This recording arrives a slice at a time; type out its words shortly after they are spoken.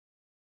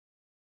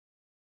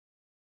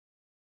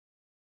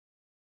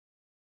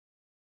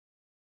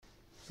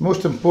The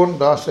most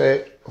important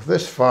asset of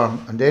this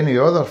farm and any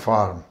other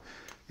farm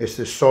is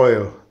the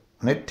soil,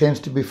 and it tends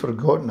to be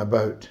forgotten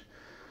about.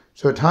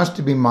 So it has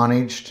to be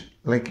managed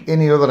like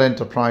any other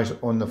enterprise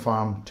on the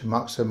farm to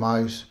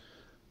maximise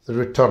the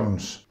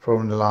returns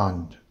from the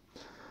land.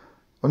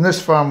 On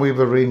this farm we have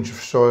a range of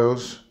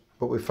soils,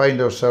 but we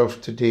find ourselves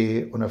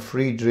today on a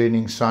free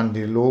draining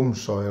sandy loam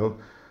soil,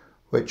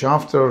 which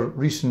after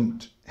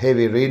recent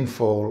heavy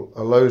rainfall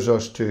allows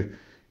us to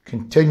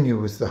continue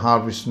with the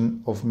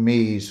harvesting of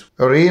maize.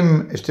 Our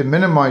aim is to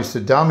minimise the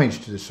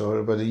damage to the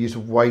soil by the use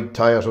of wide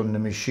tyres on the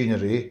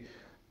machinery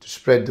to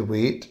spread the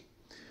weight.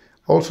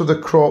 Also, the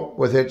crop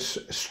with its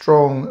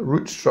strong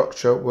root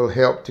structure will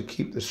help to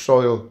keep the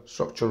soil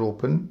structure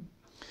open.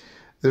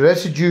 The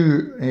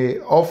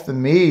residue of the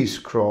maize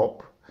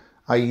crop,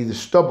 i.e. the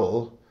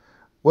stubble,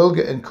 will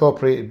get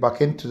incorporated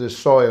back into the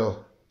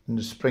soil in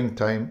the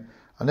springtime,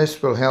 and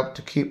this will help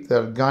to keep the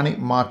organic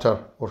matter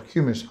or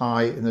humus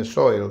high in the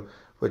soil,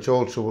 which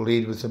also will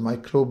aid with the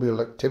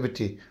microbial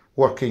activity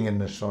working in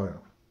the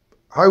soil.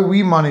 How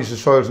we manage the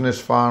soils on this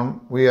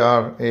farm, we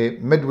are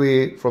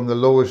midway from the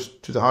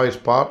lowest to the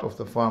highest part of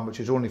the farm,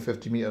 which is only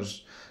 50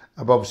 metres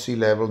above sea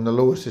level, and the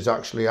lowest is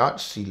actually at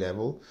sea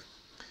level.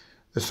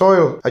 The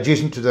soil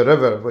adjacent to the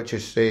river, which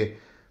is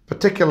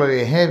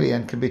particularly heavy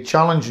and can be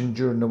challenging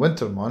during the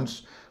winter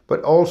months,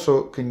 but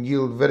also can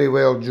yield very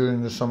well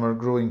during the summer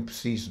growing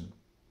season.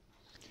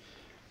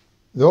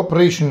 The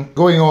operation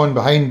going on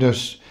behind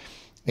us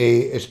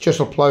is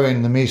chisel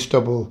ploughing the maize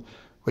stubble,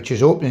 which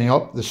is opening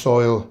up the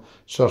soil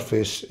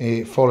surface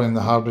following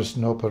the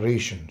harvesting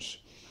operations.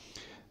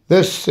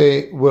 This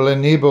will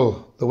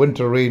enable the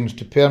winter rains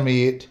to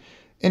permeate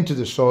into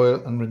the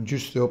soil and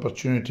reduce the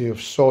opportunity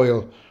of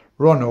soil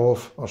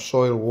runoff or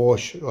soil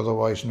wash,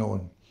 otherwise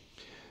known.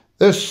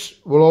 This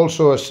will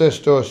also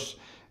assist us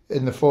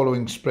in the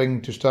following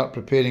spring to start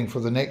preparing for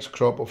the next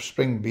crop of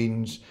spring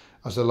beans,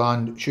 as the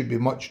land should be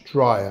much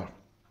drier.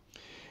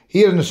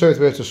 Here in the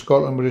southwest of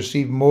Scotland we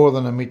receive more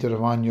than a metre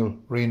of annual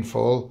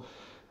rainfall,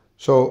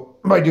 so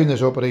by doing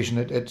this operation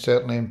it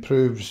certainly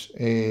improves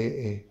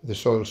the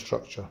soil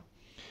structure.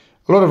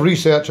 A lot of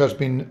research has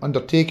been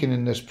undertaken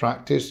in this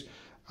practice,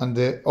 and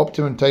the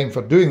optimum time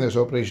for doing this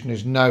operation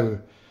is now,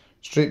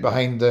 straight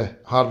behind the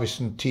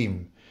harvesting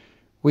team.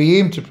 We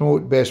aim to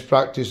promote best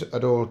practice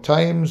at all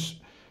times,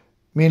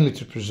 mainly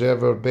to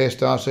preserve our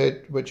best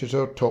asset, which is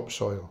our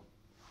topsoil.